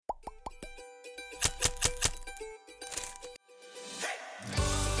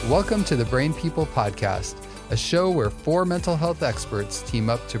Welcome to the Brain People Podcast, a show where 4 mental health experts team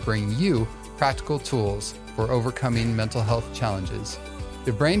up to bring you practical tools for overcoming mental health challenges.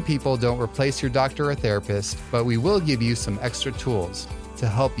 The Brain People don't replace your doctor or therapist, but we will give you some extra tools to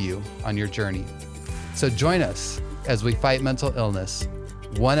help you on your journey. So join us as we fight mental illness,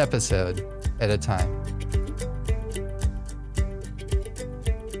 one episode at a time.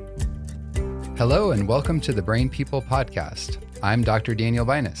 Hello and welcome to the Brain People Podcast. I'm Dr. Daniel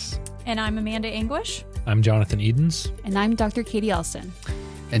Vinus. And I'm Amanda Anguish. I'm Jonathan Edens. And I'm Dr. Katie Elson.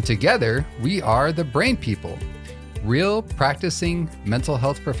 And together, we are the Brain People, real practicing mental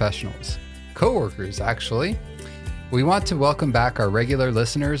health professionals, co-workers actually. We want to welcome back our regular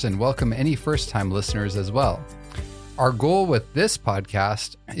listeners and welcome any first-time listeners as well. Our goal with this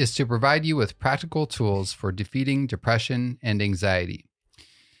podcast is to provide you with practical tools for defeating depression and anxiety.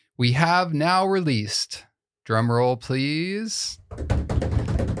 We have now released, drumroll please,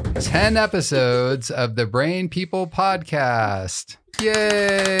 10 episodes of the Brain People Podcast.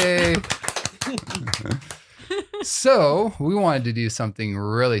 Yay! So we wanted to do something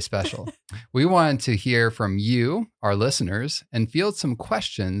really special. We wanted to hear from you, our listeners, and field some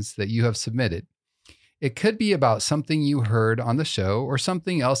questions that you have submitted. It could be about something you heard on the show or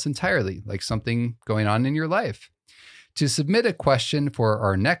something else entirely, like something going on in your life. To submit a question for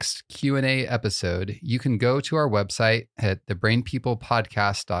our next Q&A episode, you can go to our website at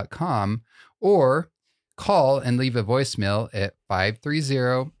thebrainpeoplepodcast.com or call and leave a voicemail at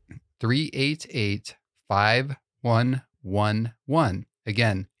 530-388-5111.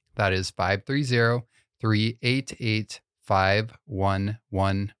 Again, that is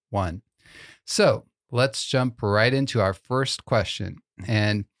 530-388-5111. So let's jump right into our first question.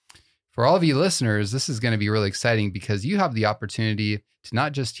 And for all of you listeners, this is going to be really exciting because you have the opportunity to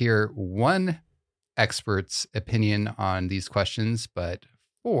not just hear one expert's opinion on these questions, but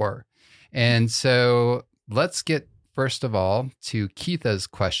 4. And so let's get, first of all, to Keitha's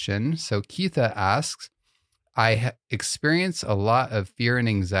question. So Keitha asks, I experience a lot of fear and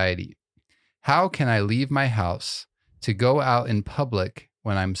anxiety. How can I leave my house to go out in public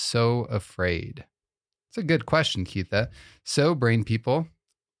when I'm so afraid? It's a good question, Keitha. So, Brain People,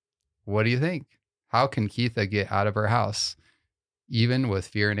 what do you think? How can Keitha get out of her house, even with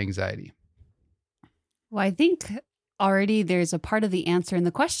fear and anxiety? Well, I think already there's a part of the answer in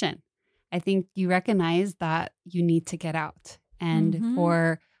the question. I think you recognize that you need to get out. And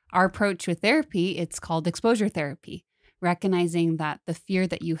for our approach with therapy, it's called exposure therapy, recognizing that the fear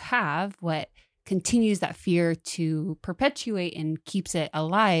that you have, what continues that fear to perpetuate and keeps it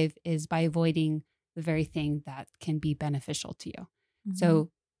alive is by avoiding the very thing that can be beneficial to you. So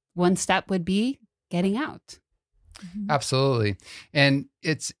one step would be getting out. Absolutely. And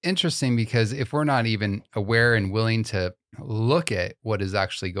it's interesting because if we're not even aware and willing to look at what is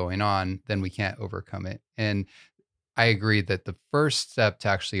actually going on, then we can't overcome it. And I agree that the first step to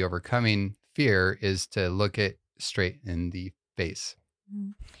actually overcoming fear is to look it straight in the face.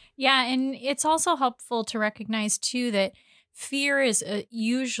 Yeah, and it's also helpful to recognize too that fear is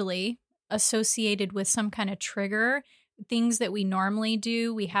usually associated with some kind of trigger, things that we normally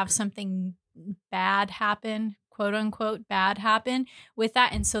do. We have something bad happen, quote unquote, bad happen with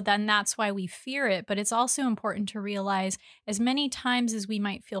that. And so then that's why we fear it. But it's also important to realize as many times as we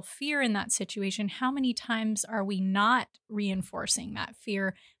might feel fear in that situation, how many times are we not reinforcing that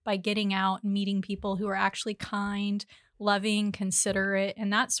fear by getting out and meeting people who are actually kind, loving, considerate,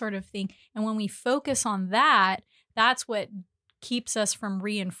 and that sort of thing. And when we focus on that, that's what keeps us from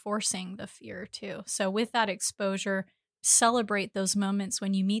reinforcing the fear too. So with that exposure, celebrate those moments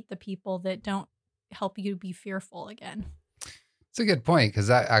when you meet the people that don't help you be fearful again. It's a good point because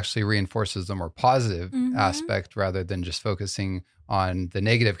that actually reinforces the more positive aspect rather than just focusing on the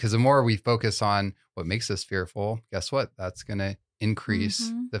negative. Because the more we focus on what makes us fearful, guess what? That's going to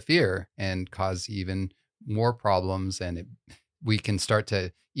increase the fear and cause even more problems. And we can start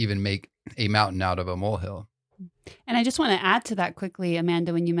to even make a mountain out of a molehill. And I just want to add to that quickly,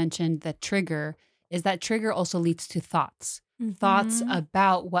 Amanda, when you mentioned the trigger, is that trigger also leads to thoughts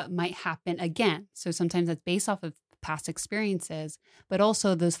about what might happen again. So sometimes that's based off of past experiences, but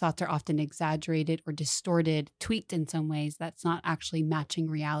also those thoughts are often exaggerated or distorted, tweaked in some ways that's not actually matching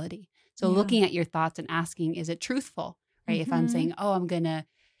reality. So looking at your thoughts and asking, is it truthful, right? If I'm saying, oh, I'm going to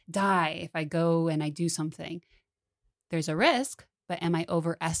die if I go and I do something, there's a risk, but am I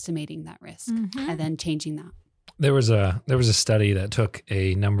overestimating that risk and then changing that? There was a study that took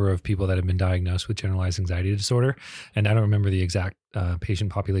a number of people that had been diagnosed with generalized anxiety disorder, and I don't remember the exact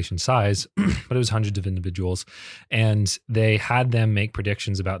patient population size, but it was hundreds of individuals, and they had them make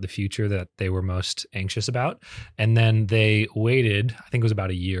predictions about the future that they were most anxious about, and then they waited, I think it was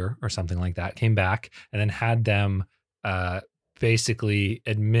about a year or something like that, came back and then had them basically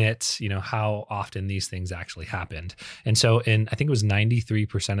admit, how often these things actually happened. And so I think it was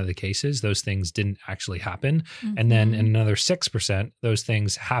 93% of the cases, those things didn't actually happen. Mm-hmm. And then in another 6%, those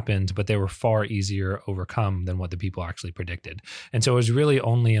things happened, but they were far easier to overcome than what the people actually predicted. And so it was really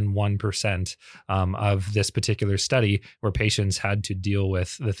only in 1% of this particular study where patients had to deal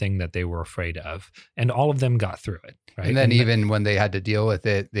with the thing that they were afraid of. And all of them got through it. Right? And then even when they had to deal with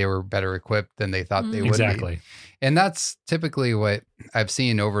it, they were better equipped than they thought they would exactly. be. And that's typically what I've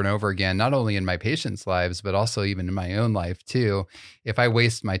seen over and over again, not only in my patients' lives, but also even in my own life too. If I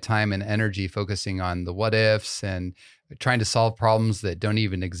waste my time and energy focusing on the what ifs and trying to solve problems that don't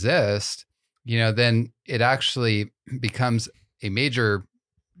even exist, then it actually becomes a major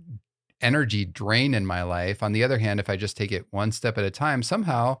energy drain in my life. On the other hand, if I just take it one step at a time,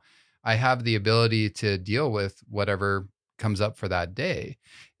 somehow I have the ability to deal with whatever comes up for that day.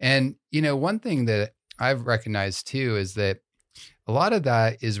 And, one thing that I've recognized too is that a lot of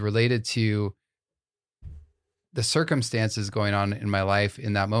that is related to the circumstances going on in my life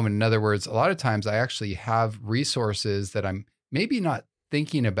in that moment. In other words, a lot of times I actually have resources that I'm maybe not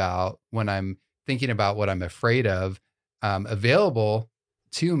thinking about when I'm thinking about what I'm afraid of, available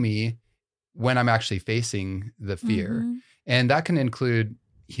to me when I'm actually facing the fear. Mm-hmm. And that can include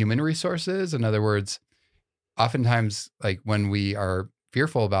human resources. In other words, oftentimes, like when we are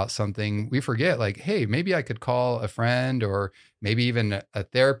fearful about something, we forget like, hey, maybe I could call a friend, or maybe even a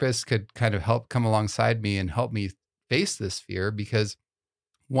therapist could kind of help come alongside me and help me face this fear. Because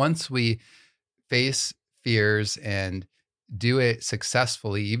once we face fears and do it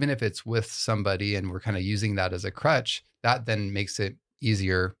successfully, even if it's with somebody and we're kind of using that as a crutch, that then makes it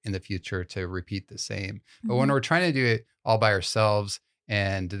easier in the future to repeat the same. Mm-hmm. But when we're trying to do it all by ourselves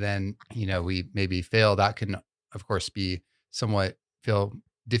and then, we maybe fail, that can, of course, be somewhat feel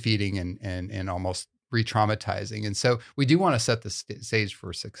defeating and almost re-traumatizing. And so we do want to set the stage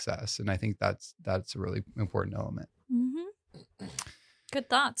for success. And I think that's a really important element. Mm-hmm. Good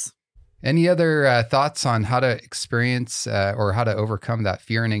thoughts. Any other thoughts on how to experience or how to overcome that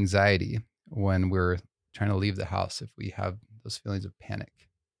fear and anxiety when we're trying to leave the house if we have those feelings of panic?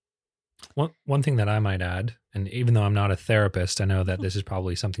 One thing that I might add, and even though I'm not a therapist, I know that this is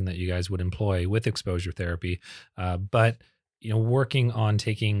probably something that you guys would employ with exposure therapy, but working on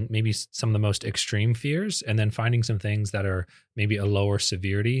taking maybe some of the most extreme fears and then finding some things that are maybe a lower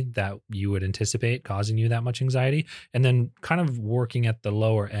severity that you would anticipate causing you that much anxiety, and then kind of working at the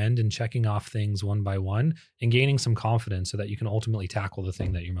lower end and checking off things one by one and gaining some confidence so that you can ultimately tackle the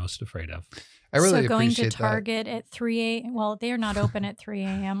thing that you're most afraid of. I really so going to appreciate Target at 3 a.m. Well, they're not open at 3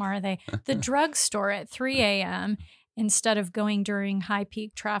 a.m., are they? The drugstore at 3 a.m. instead of going during high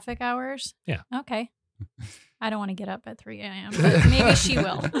peak traffic hours? Yeah. Okay. I don't want to get up at 3 a.m., but maybe she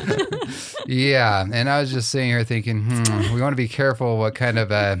will. Yeah. And I was just sitting here thinking, we want to be careful what kind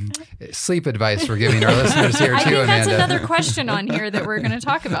of sleep advice we're giving our listeners here too, I think Amanda. that's another question on here that we're going to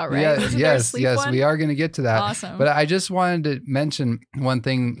talk about, right? Yes, we are going to get to that. Awesome. But I just wanted to mention one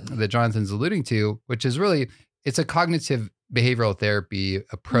thing that Jonathan's alluding to, which is really, it's a cognitive behavioral therapy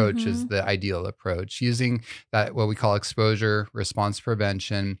approach is the ideal approach, using that, what we call exposure response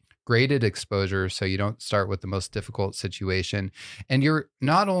prevention, graded exposure, so you don't start with the most difficult situation. And you're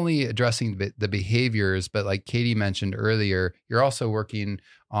not only addressing the behaviors, but like Katie mentioned earlier, you're also working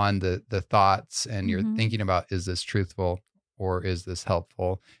on the thoughts, and you're thinking about, is this truthful or is this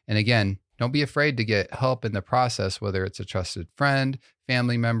helpful? And again, don't be afraid to get help in the process, whether it's a trusted friend,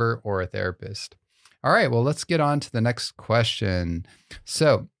 family member, or a therapist. All right, well, let's get on to the next question.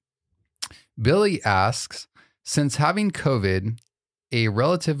 So Billy asks, since having COVID, a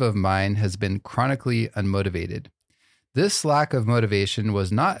relative of mine has been chronically unmotivated. This lack of motivation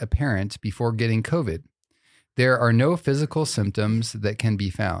was not apparent before getting COVID. There are no physical symptoms that can be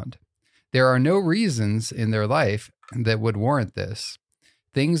found. There are no reasons in their life that would warrant this.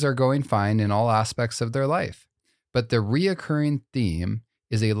 Things are going fine in all aspects of their life, but the reoccurring theme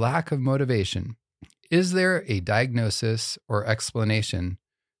is a lack of motivation. Is there a diagnosis or explanation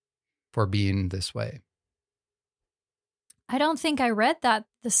for being this way? I don't think I read that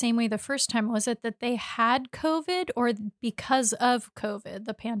the same way the first time. Was it that they had COVID or because of COVID,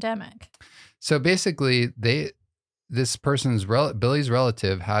 the pandemic? So basically, this person's Billy's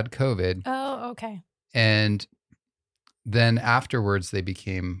relative had COVID. Oh, okay. And then afterwards, they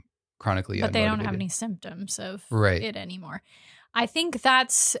became chronically but they don't have unmotivated. any symptoms of Right. it anymore. I think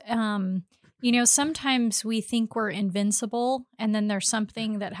that's, sometimes we think we're invincible, and then there's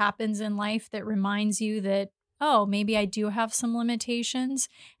something that happens in life that reminds you that, oh, maybe I do have some limitations.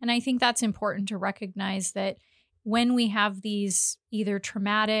 And I think that's important to recognize that when we have these either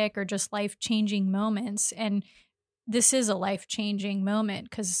traumatic or just life-changing moments, and this is a life-changing moment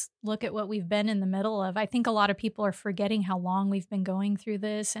because look at what we've been in the middle of. I think a lot of people are forgetting how long we've been going through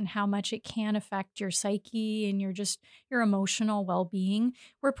this and how much it can affect your psyche and your emotional well-being.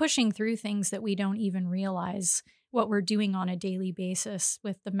 We're pushing through things that we don't even realize what we're doing on a daily basis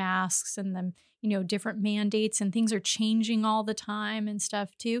with the masks and the, different mandates, and things are changing all the time and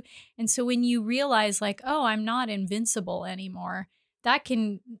stuff too. And so when you realize like, oh, I'm not invincible anymore, that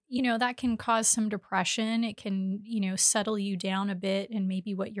can cause some depression. It can, settle you down a bit and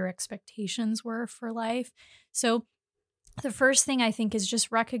maybe what your expectations were for life. So the first thing I think is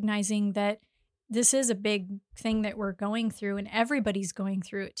just recognizing that this is a big thing that we're going through and everybody's going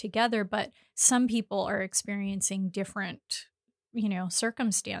through it together, but some people are experiencing different,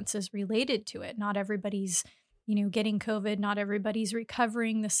 circumstances related to it. Not everybody's, getting COVID, not everybody's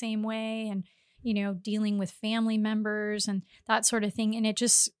recovering the same way, and dealing with family members and that sort of thing. And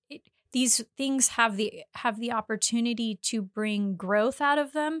these things have the opportunity to bring growth out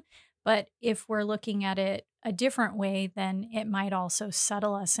of them. But if we're looking at it a different way, then it might also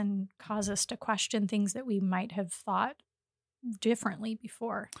settle us and cause us to question things that we might have thought differently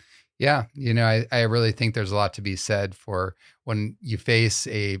before. Yeah. I really think there's a lot to be said for when you face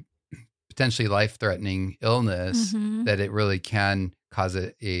a potentially life-threatening illness, Mm-hmm. that it really can cause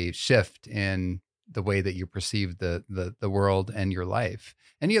a shift in the way that you perceive the world and your life.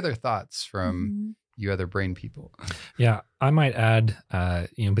 Any other thoughts from Mm-hmm. you other brain people? Yeah, I might add,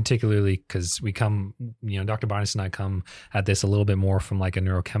 particularly because we come, Dr. Barnes and I come at this a little bit more from like a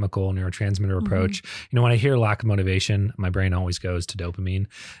neurochemical, neurotransmitter approach. When I hear lack of motivation, my brain always goes to dopamine.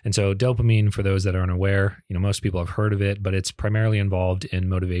 And so dopamine, for those that are unaware, most people have heard of it, but it's primarily involved in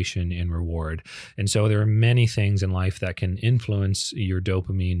motivation and reward. And so there are many things in life that can influence your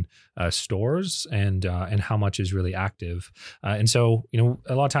dopamine stores and how much is really active. And so,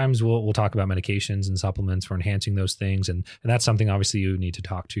 a lot of times we'll talk about medications and supplements for enhancing those things. And that's something obviously you need to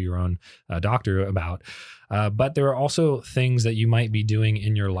talk to your own doctor about. But there are also things that you might be doing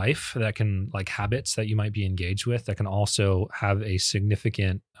in your life that can, like habits that you might be engaged with, that can also have a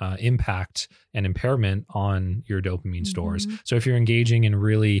significant impact and impairment on your dopamine stores. So if you're engaging in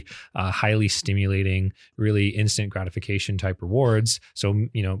really highly stimulating, really instant gratification type rewards, so,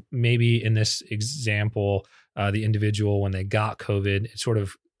 maybe in this example, the individual, when they got COVID, it sort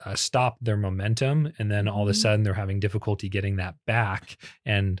of stopped their momentum. And then all of a sudden they're having difficulty getting that back.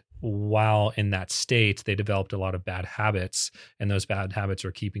 And while in that state, they developed a lot of bad habits, and those bad habits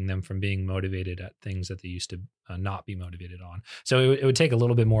are keeping them from being motivated at things that they used to not be motivated on. So it would take a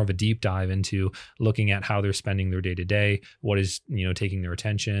little bit more of a deep dive into looking at how they're spending their day to day, what is, taking their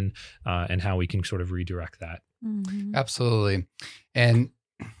attention, and how we can sort of redirect that. Mm-hmm. Absolutely. And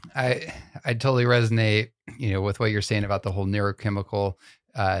I totally resonate, with what you're saying about the whole neurochemical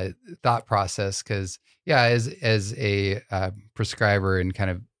thought process. Cause as a prescriber and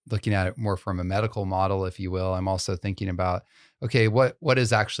kind of looking at it more from a medical model, if you will, I'm also thinking about, okay, what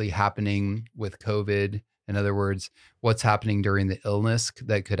is actually happening with COVID? In other words, what's happening during the illness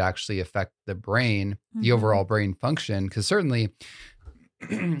that could actually affect the brain, the overall brain function? Because certainly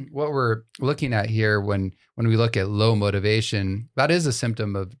what we're looking at here when we look at low motivation, that is a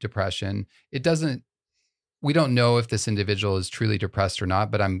symptom of depression. We don't know if this individual is truly depressed or not,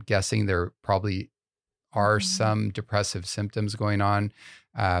 but I'm guessing there probably are some depressive symptoms going on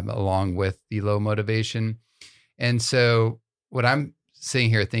along with the low motivation. And so what I'm sitting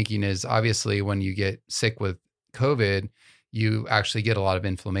here thinking is, obviously when you get sick with COVID, you actually get a lot of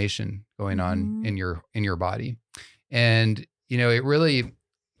inflammation going on in your body. And, it really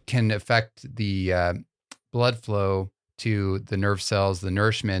can affect the blood flow to the nerve cells, the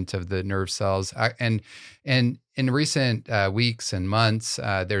nourishment of the nerve cells. And in recent weeks and months,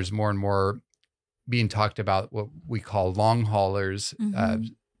 there's more and more being talked about what we call long haulers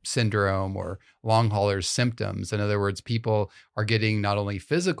syndrome or long haulers symptoms. In other words, people are getting not only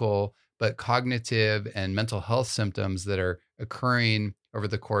physical, but cognitive and mental health symptoms that are occurring over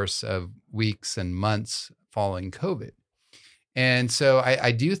the course of weeks and months following COVID. And so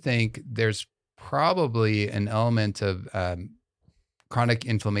I do think there's probably an element of chronic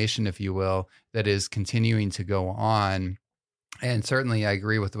inflammation, if you will, that is continuing to go on And certainly I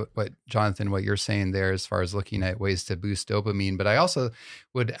agree with what Jonathan, what you're saying there as far as looking at ways to boost dopamine. But I also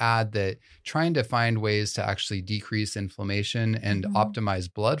would add that trying to find ways to actually decrease inflammation and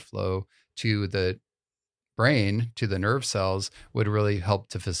optimize blood flow to the brain, to the nerve cells, would really help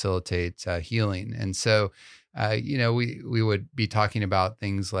to facilitate healing. And so, we would be talking about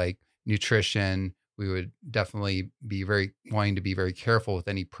things like nutrition. We would definitely be wanting to be very careful with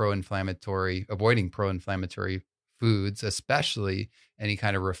any avoiding pro-inflammatory foods, especially any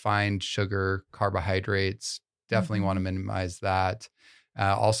kind of refined sugar, carbohydrates. Definitely want to minimize that.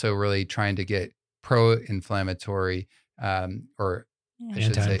 Also, really trying to get pro-inflammatory or I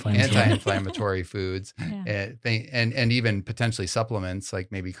should say anti-inflammatory foods, and even potentially supplements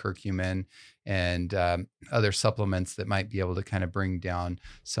like maybe curcumin and other supplements that might be able to kind of bring down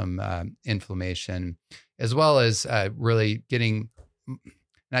some inflammation, as well as really getting, and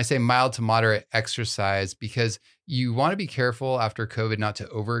I say mild to moderate exercise, because you want to be careful after COVID not to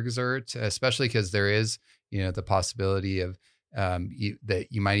overexert, especially because there is, the possibility of that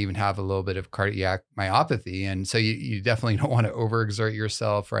you might even have a little bit of cardiac myopathy. And so you definitely don't want to overexert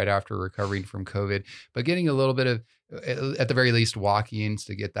yourself right after recovering from COVID, but getting a little bit of, at the very least, walking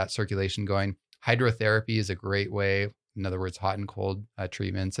to get that circulation going. Hydrotherapy is a great way. In other words, hot and cold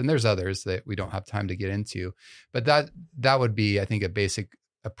treatments. And there's others that we don't have time to get into, but that would be, I think, a basic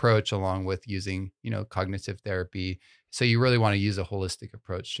approach, along with using, cognitive therapy. So you really want to use a holistic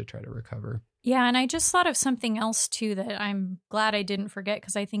approach to try to recover. Yeah. And I just thought of something else too that I'm glad I didn't forget,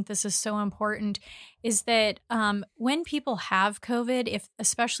 because I think this is so important, is that when people have COVID,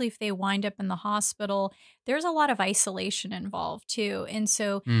 especially if they wind up in the hospital, there's a lot of isolation involved too. And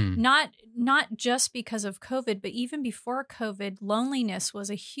so not just because of COVID, but even before COVID, loneliness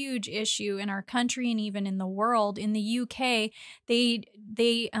was a huge issue in our country and even in the world. In the UK,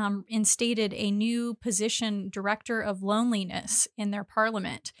 they instated a new position, Director of Loneliness, in their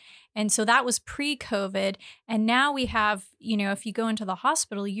parliament. And so that was pre-COVID. And now we have, if you go into the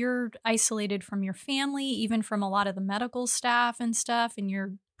hospital, you're isolated from your family, even from a lot of the medical staff and stuff, and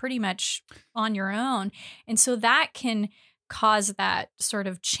you're pretty much on your own. And so that can cause that sort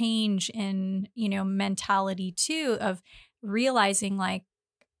of change in, mentality too, of realizing like,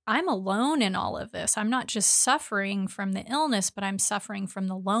 I'm alone in all of this. I'm not just suffering from the illness, but I'm suffering from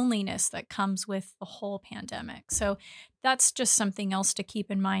the loneliness that comes with the whole pandemic. So that's just something else to keep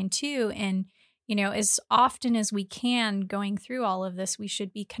in mind too. And, as often as we can going through all of this, we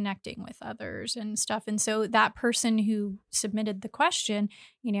should be connecting with others and stuff. And so that person who submitted the question,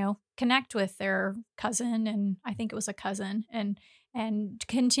 connect with their cousin, and I think it was a cousin, and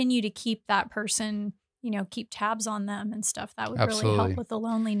continue to keep that person, keep tabs on them and stuff. That would really help with the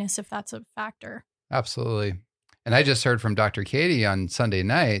loneliness if that's a factor. Absolutely. And I just heard from Dr. Katie on Sunday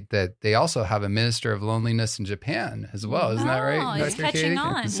night that they also have a minister of loneliness in Japan as well. Isn't that right, Dr. It's catching Katie?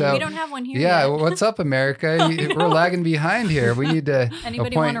 on. So, we don't have one here yeah, yet. What's up, America? We're lagging behind here. We need to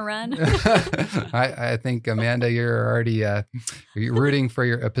Anybody want to run? I think, Amanda, you're already rooting for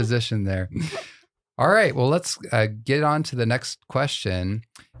a position there. All right. Well, let's get on to the next question.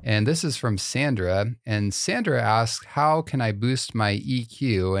 And this is from Sandra. And Sandra asks, how can I boost my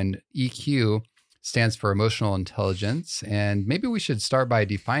EQ? And EQ stands for emotional intelligence. And maybe we should start by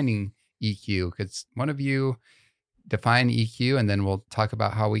defining EQ. Could one of you define EQ, and then we'll talk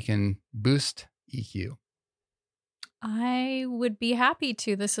about how we can boost EQ? I would be happy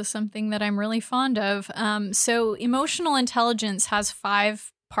to. This is something that I'm really fond of. So emotional intelligence has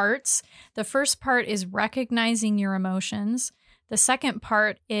 5 parts. The first part is recognizing your emotions. The second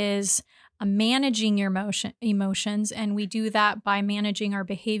part is managing your emotions, and we do that by managing our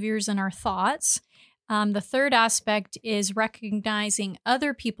behaviors and our thoughts. The third aspect is recognizing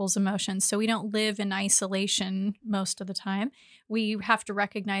other people's emotions. So we don't live in isolation most of the time. We have to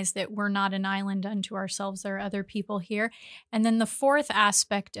recognize that we're not an island unto ourselves. There are other people here. And then the fourth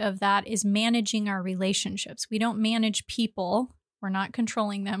aspect of that is managing our relationships. We don't manage people. We're not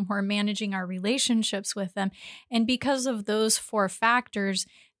controlling them. We're managing our relationships with them. And because of those 4 factors,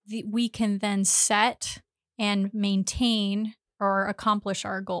 we can then set and maintain or accomplish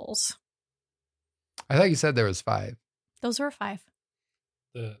our goals. I thought you said there was 5. Those were 5.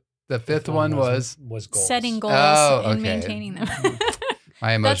 The fifth one was goals. Setting goals and maintaining them.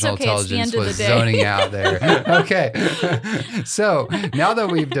 My emotional intelligence was zoning out there. Okay. So now that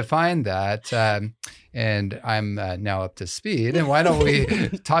we've defined that, and I'm now up to speed, and why don't we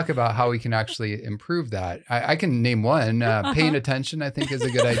talk about how we can actually improve that? I can name one. Paying attention, I think, is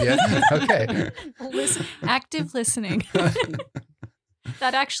a good idea. Okay. Active listening.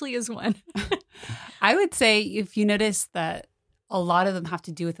 That actually is one. I would say if you notice that a lot of them have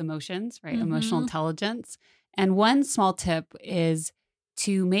to do with emotions, right? Mm-hmm. Emotional intelligence. And one small tip is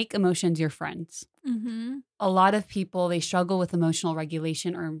to make emotions your friends. Mm-hmm. A lot of people, they struggle with emotional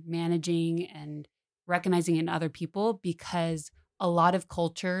regulation or managing and recognizing in other people because a lot of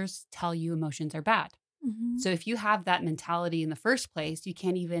cultures tell you emotions are bad. Mm-hmm. So if you have that mentality in the first place, you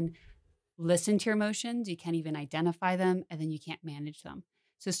can't even listen to your emotions, you can't even identify them, and then you can't manage them.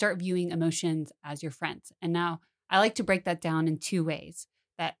 So start viewing emotions as your friends. And now I like to break that down in two ways,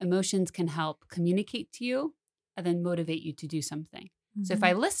 that emotions can help communicate to you and then motivate you to do something. Mm-hmm. So if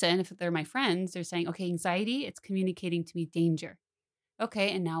I listen, if they're my friends, they're saying, okay, anxiety, it's communicating to me danger.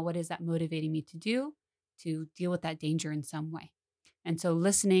 Okay, and now what is that motivating me to do? To deal with that danger in some way. And so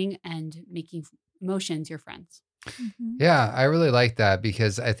listening and making emotions your friends. Mm-hmm. Yeah, I really like that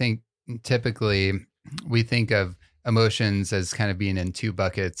because I think typically we think of emotions as kind of being in two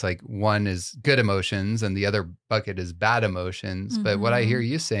buckets. Like one is good emotions and the other bucket is bad emotions. But what I hear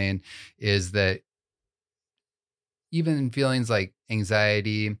you saying is that even feelings like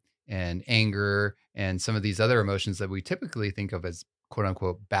anxiety and anger and some of these other emotions that we typically think of as quote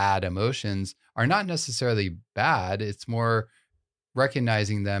unquote bad emotions are not necessarily bad. It's more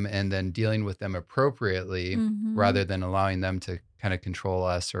recognizing them and then dealing with them appropriately Mm-hmm. rather than allowing them to kind of control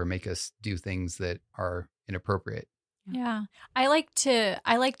us or make us do things that are inappropriate. Yeah. I like to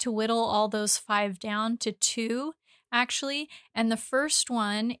whittle all those 5 down to 2 actually. And the first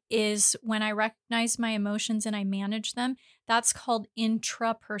one is when I recognize my emotions and I manage them. That's called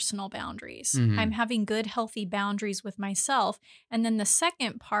intrapersonal boundaries. Mhm. I'm having good, healthy boundaries with myself. And then the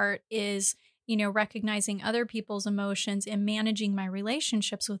second part is, recognizing other people's emotions and managing my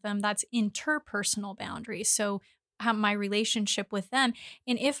relationships with them. That's interpersonal boundaries. So my relationship with them.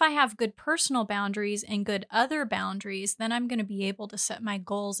 And if I have good personal boundaries and good other boundaries, then I'm going to be able to set my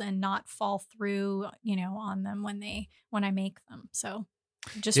goals and not fall through, on them when I make them. So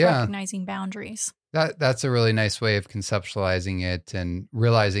just recognizing boundaries. That's a really nice way of conceptualizing it and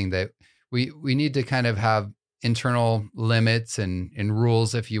realizing that we need to kind of have internal limits and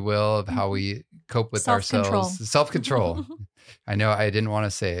rules, if you will, of how we cope with ourselves. Self-control. I know I didn't want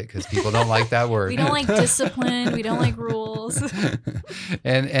to say it because people don't like that word. We don't like discipline. We don't like rules.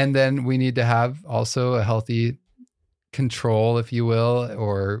 And then we need to have also a healthy control, if you will,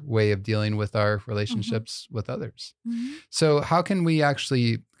 or way of dealing with our relationships with others. Mm-hmm. So how can we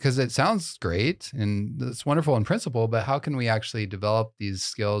actually, because it sounds great and it's wonderful in principle, but how can we actually develop these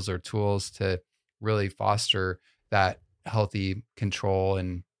skills or tools to really foster that healthy control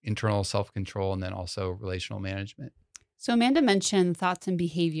and internal self-control and then also relational management? So Amanda mentioned thoughts and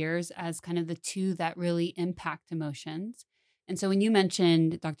behaviors as kind of the two that really impact emotions. And so when you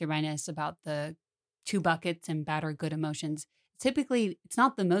mentioned, Dr. Binus, about the 2 buckets and bad or good emotions, typically it's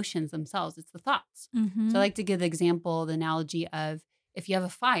not the emotions themselves, it's the thoughts. Mm-hmm. So I like to give the example, the analogy of if you have a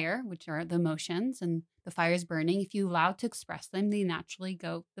fire, which are the emotions, and the fire is burning, if you allow to express them, the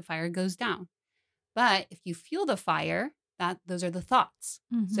fire goes down. But if you fuel the fire, those are the thoughts.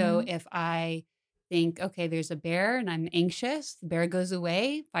 Mm-hmm. So if I think, okay, there's a bear and I'm anxious, the bear goes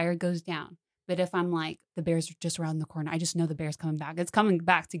away, fire goes down. But if I'm like, the bear's just around the corner, I just know the bear's coming back. It's coming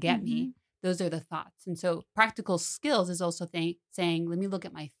back to get me. Those are the thoughts. And so practical skills is also saying, let me look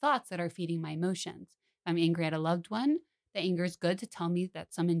at my thoughts that are feeding my emotions. If I'm angry at a loved one, the anger is good to tell me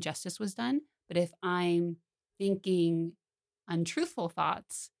that some injustice was done. But if I'm thinking untruthful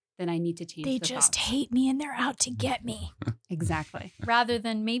thoughts, then I need to change They the just thoughts. hate me and they're out to get me. Exactly. Rather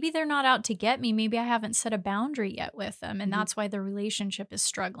than maybe they're not out to get me. Maybe I haven't set a boundary yet with them. And Mhm. that's why the relationship is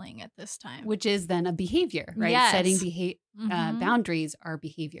struggling at this time. Which is then a behavior, right? Yes. Setting Mhm. boundaries are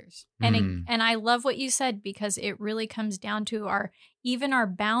behaviors. And I love what you said because it really comes down to even our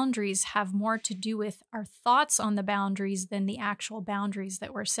boundaries have more to do with our thoughts on the boundaries than the actual boundaries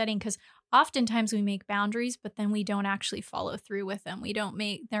that we're setting. Because oftentimes we make boundaries, but then we don't actually follow through with them.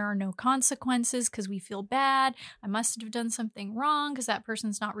 There are no consequences because we feel bad. I must have done something wrong because that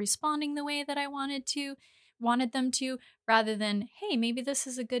person's not responding the way that I wanted them to, rather than, hey, maybe this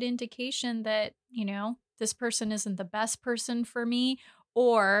is a good indication that, this person isn't the best person for me,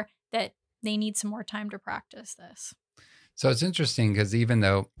 or that they need some more time to practice this. So it's interesting because even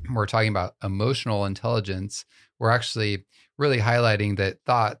though we're talking about emotional intelligence, we're actually really highlighting that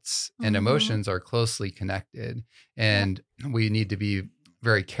thoughts and Mhm. emotions are closely connected. And we need to be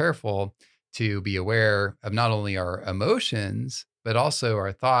very careful to be aware of not only our emotions, but also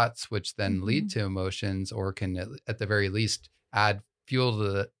our thoughts, which then lead to emotions or can at the very least add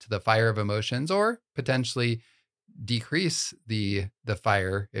fuel to the fire of emotions or potentially decrease the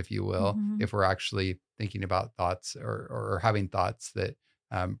fire, if you will, Mhm. if we're actually thinking about thoughts or having thoughts that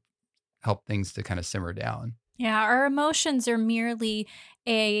help things to kind of simmer down. Yeah, our emotions are merely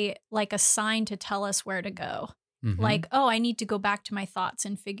a sign to tell us where to go. Mm-hmm. Like, oh, I need to go back to my thoughts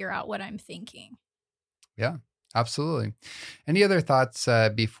and figure out what I'm thinking. Yeah, absolutely. Any other thoughts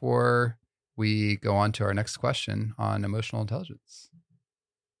before we go on to our next question on emotional intelligence?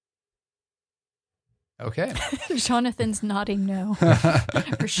 Okay. Jonathan's nodding no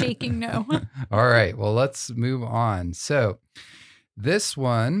or shaking no. All right. Well, let's move on. So this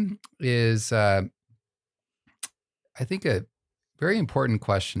one is, I think, a very important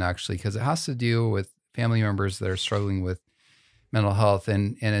question, actually, because it has to do with family members that are struggling with mental health.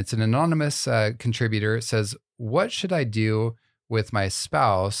 And it's an anonymous contributor. It says, what should I do with my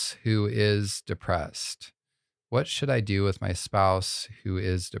spouse who is depressed? What should I do with my spouse who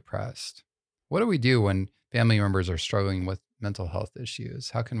is depressed? What do we do when family members are struggling with mental health issues?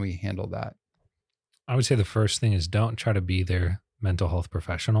 How can we handle that? I would say the first thing is don't try to be their mental health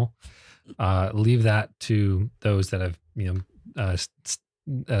professional. Leave that to those that have,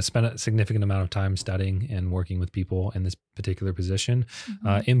 spent a significant amount of time studying and working with people in this particular position.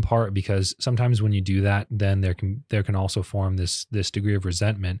 In part because sometimes when you do that, then there can also form this degree of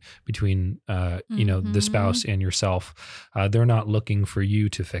resentment between the spouse and yourself. They're not looking for you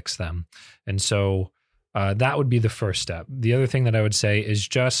to fix them, and so that would be the first step. The other thing that I would say is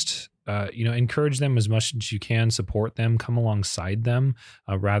just encourage them as much as you can, support them, come alongside them,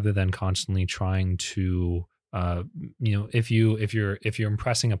 rather than constantly trying to. If you're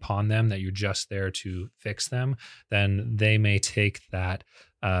impressing upon them that you're just there to fix them, then they may take that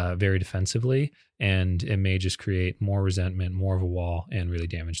very defensively, and it may just create more resentment, more of a wall, and really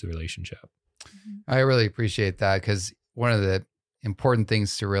damage the relationship. I really appreciate that, because one of the important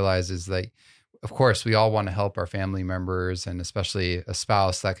things to realize is that, of course, we all want to help our family members, and especially a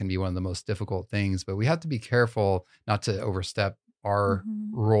spouse. That can be one of the most difficult things, but we have to be careful not to overstep our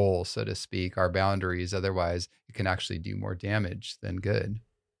role, so to speak, our boundaries. Otherwise, it can actually do more damage than good.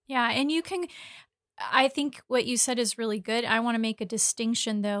 Yeah. And I think what you said is really good. I want to make a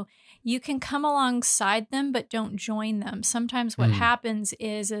distinction, though. You can come alongside them, but don't join them. Sometimes what happens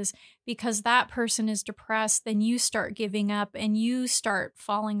is because that person is depressed, then you start giving up and you start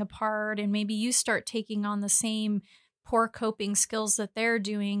falling apart, and maybe you start taking on the same poor coping skills that they're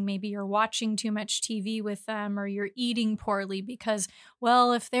doing. Maybe you're watching too much TV with them, or you're eating poorly because,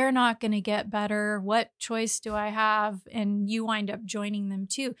 well, if they're not going to get better, what choice do I have? And you wind up joining them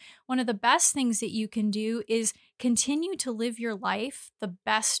too. One of the best things that you can do is continue to live your life the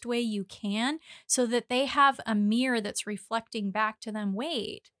best way you can, so that they have a mirror that's reflecting back to them.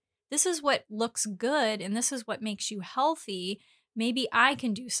 Wait, this is what looks good, and this is what makes you healthy. Maybe I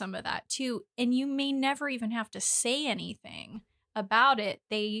can do some of that too. And you may never even have to say anything about it.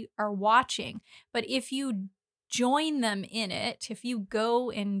 They are watching. But if you join them in it, if you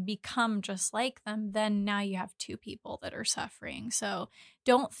go and become just like them, then now you have two people that are suffering. So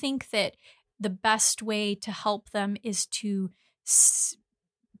don't think that the best way to help them is to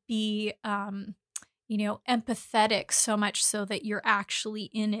be empathetic so much so that you're actually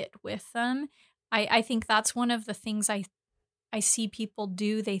in it with them. I think that's one of the things I see people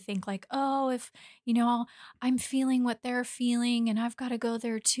do. They think like, oh, if, I'm feeling what they're feeling and I've got to go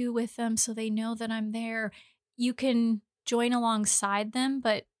there too with them so they know that I'm there. You can join alongside them,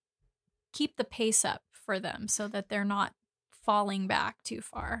 but keep the pace up for them so that they're not falling back too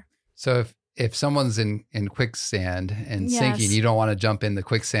far. So if someone's in quicksand and sinking, you don't want to jump in the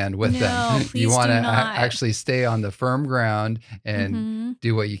quicksand with them. You want to actually stay on the firm ground and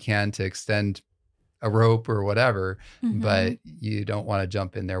do what you can to extend a rope or whatever, but you don't want to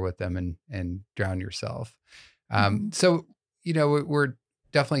jump in there with them and drown yourself. So, we're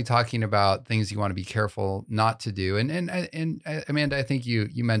definitely talking about things you want to be careful not to do. And Amanda, I think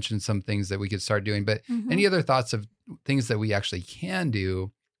you mentioned some things that we could start doing, but any other thoughts of things that we actually can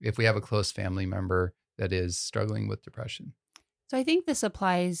do if we have a close family member that is struggling with depression? So I think this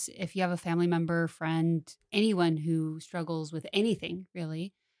applies if you have a family member, friend, anyone who struggles with anything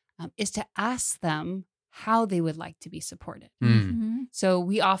really, is to ask them how they would like to be supported. So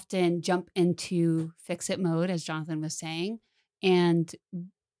we often jump into fix-it mode, as Jonathan was saying, and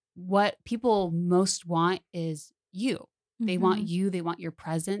what people most want is you. They want you, they want your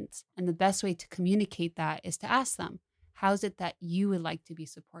presence, and the best way to communicate that is to ask them, how's it that you would like to be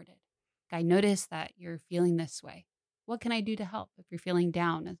supported? I notice that you're feeling this way. What can I do to help? If you're feeling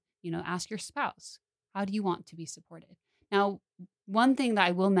down, ask your spouse, how do you want to be supported? Now, one thing that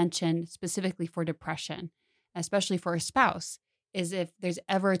I will mention specifically for depression, especially for a spouse, is if there's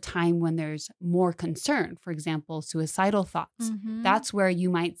ever a time when there's more concern, for example, suicidal thoughts, that's where you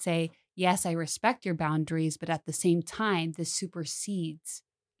might say, yes, I respect your boundaries, but at the same time, this supersedes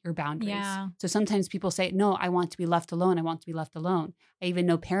your boundaries. Yeah. So sometimes people say, no, I want to be left alone. I want to be left alone. I even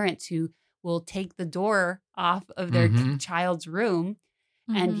know parents who will take the door off of their child's room.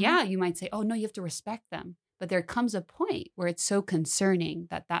 And yeah, you might say, oh, no, you have to respect them. But there comes a point where it's so concerning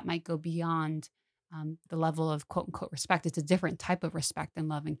that might go beyond the level of quote unquote respect. It's a different type of respect and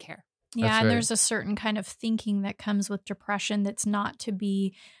love and care. Yeah. That's And right. there's a certain kind of thinking that comes with depression that's not to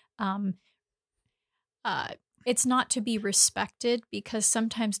be, it's not to be respected, because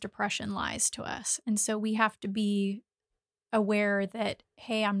sometimes depression lies to us. And so we have to be aware that,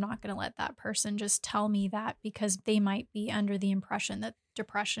 hey, I'm not going to let that person just tell me that, because they might be under the impression that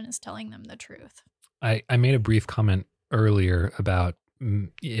depression is telling them the truth. I made a brief comment earlier about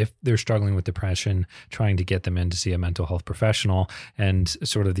if they're struggling with depression, trying to get them in to see a mental health professional, and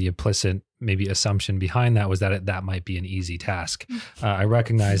sort of the implicit maybe assumption behind that was that that might be an easy task. I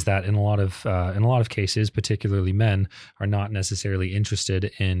recognize that in a lot of cases, particularly men, are not necessarily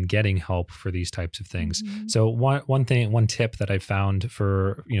interested in getting help for these types of things. So one tip that I found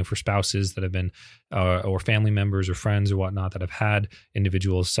for spouses that have been or family members or friends or whatnot that have had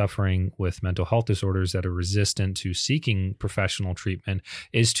individuals suffering with mental health disorders that are resistant to seeking professional treatment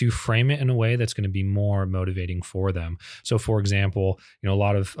is to frame it in a way that's going to be more motivating for them. So, for example, a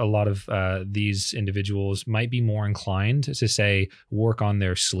lot of these individuals might be more inclined to say work on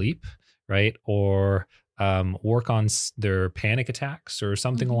their sleep, right? Or work on their panic attacks or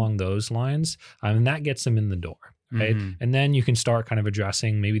something along those lines. And that gets them in the door, right? And then you can start kind of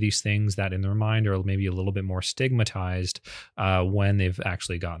addressing maybe these things that in their mind are maybe a little bit more stigmatized when they've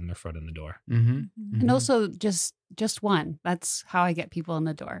actually gotten their foot in the door. And also just one. That's how I get people in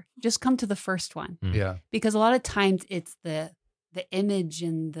the door. Just come to the first one. Yeah. Because a lot of times it's the image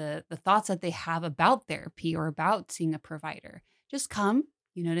and the thoughts that they have about therapy or about seeing a provider. Just come.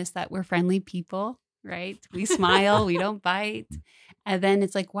 You notice that we're friendly people, right? We smile, we don't bite. And then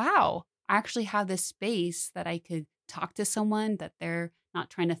it's like, wow, I actually have this space that I could talk to someone, that they're not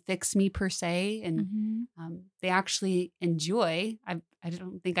trying to fix me per se. And they actually enjoy. I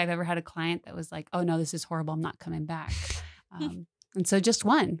don't think I've ever had a client that was like, oh no, this is horrible, I'm not coming back. And so just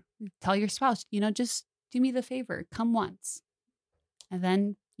one, tell your spouse, just do me the favor, come once. And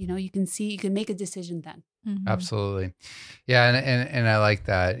then, you can make a decision then. Absolutely. Yeah. And I like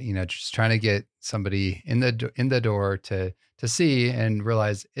that, just trying to get somebody in the door to see and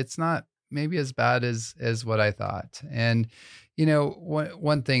realize it's not maybe as bad as what I thought. And,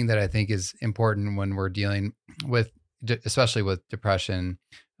 one thing that I think is important when we're dealing with, especially with depression,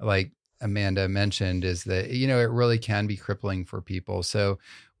 like Amanda mentioned, is that, it really can be crippling for people. So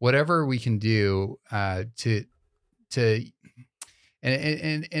whatever we can do and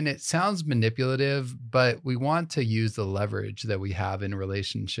it sounds manipulative, but we want to use the leverage that we have in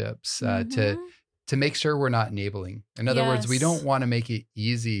relationships to make sure we're not enabling. In other words, we don't want to make it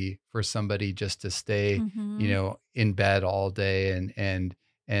easy for somebody just to stay, in bed all day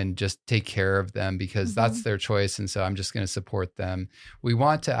and just take care of them because that's their choice. And so I'm just going to support them. We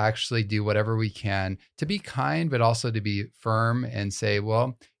want to actually do whatever we can to be kind, but also to be firm and say,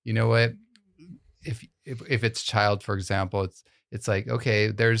 well, you know what, if it's child, for example, it's like, okay,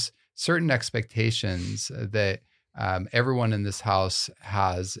 there's certain expectations that everyone in this house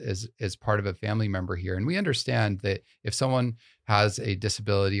has as part of a family member here. And we understand that if someone has a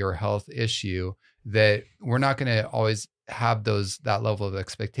disability or health issue, that we're not going to always have that level of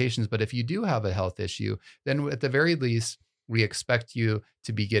expectations. But if you do have a health issue, then at the very least, we expect you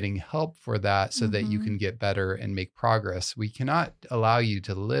to be getting help for that so that you can get better and make progress. We cannot allow you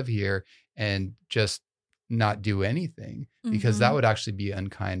to live here and just not do anything, because that would actually be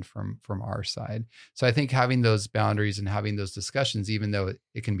unkind from our side. So I think having those boundaries and having those discussions, even though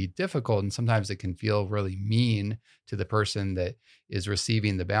it can be difficult and sometimes it can feel really mean to the person that is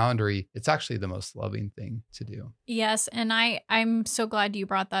receiving the boundary, it's actually the most loving thing to do. Yes. And I'm so glad you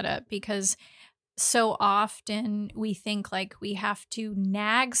brought that up, because so often we think like we have to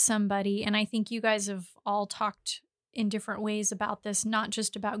nag somebody. And I think you guys have all talked in different ways about this, not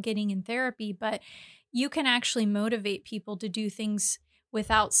just about getting in therapy, but you can actually motivate people to do things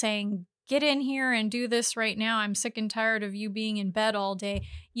without saying, get in here and do this right now. I'm sick and tired of you being in bed all day.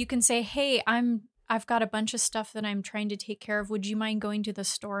 You can say, hey, I've got a bunch of stuff that I'm trying to take care of. Would you mind going to the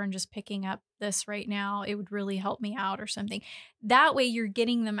store and just picking up this right now? It would really help me out, or something. That way you're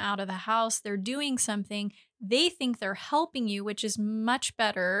getting them out of the house. They're doing something. They think they're helping you, which is much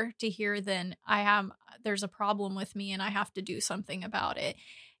better to hear than there's a problem with me and I have to do something about it.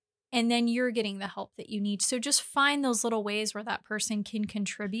 and then you're getting the help that you need. So just find those little ways where that person can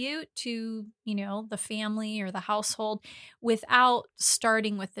contribute to, the family or the household without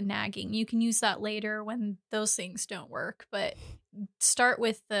starting with the nagging. You can use that later when those things don't work, but start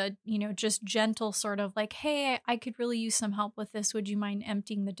with the, just gentle sort of like, hey, I could really use some help with this. Would you mind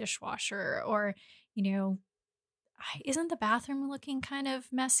emptying the dishwasher? Or, isn't the bathroom looking kind of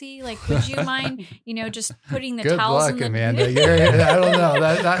messy? Like, would you mind, just putting the Good towels luck, in the Amanda. I don't know.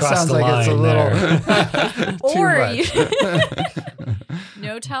 That Cross sounds the like it's a line little Or too much.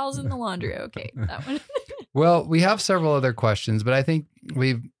 no towels in the laundry. Okay, that one. Well, we have several other questions, but I think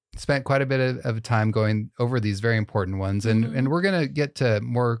we've spent quite a bit of time going over these very important ones, and we're going to get to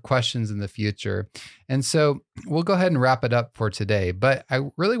more questions in the future. And so we'll go ahead and wrap it up for today. But I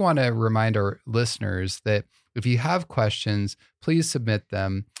really want to remind our listeners that if you have questions, please submit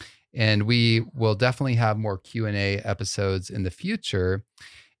them, and we will definitely have more Q&A episodes in the future.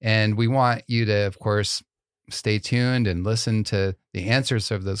 And we want you to, of course, stay tuned and listen to the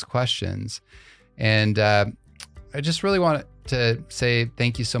answers of those questions. And I just really want to say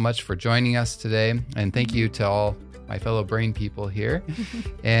thank you so much for joining us today. And thank you to all my fellow brain people here.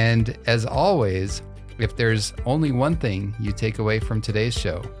 And as always, if there's only one thing you take away from today's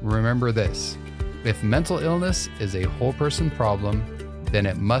show, remember this: if mental illness is a whole person problem, then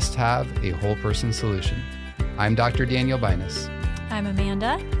it must have a whole person solution. I'm Dr. Daniel Binus. I'm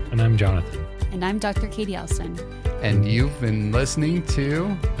Amanda. And I'm Jonathan. And I'm Dr. Katie Elson. And you've been listening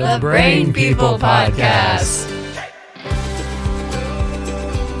to The Brain People Podcast.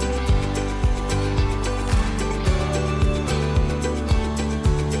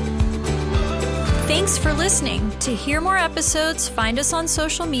 Thanks for listening. To hear more episodes, find us on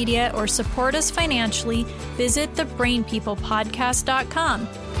social media, or support us financially, visit thebrainpeoplepodcast.com.